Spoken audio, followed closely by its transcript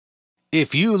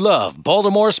If you love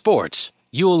Baltimore sports,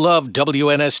 you'll love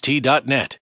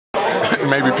WNST.net.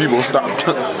 Maybe people stop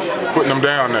putting them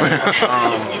down there.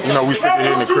 We sit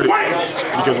here in the critics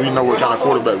because we know what kind of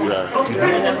quarterback we have.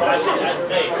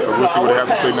 So we'll see what they have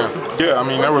to say now. Yeah,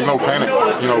 there was no panic,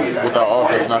 with our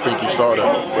offense, and I think you saw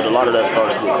that. But a lot of that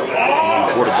starts with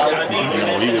the quarterback.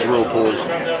 He was real poised,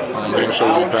 didn't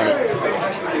show any panic.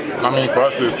 For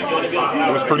us, it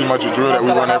was pretty much a drill that we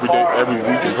run every day, every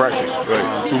week in practice.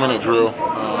 2-minute drill.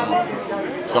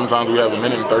 Sometimes we have 1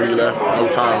 minute and 30 left, no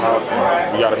timeouts,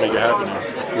 and we got to make it happen.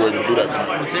 And we were able to do that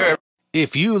tonight.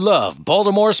 If you love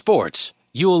Baltimore sports,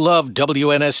 you'll love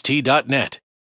WNST.net.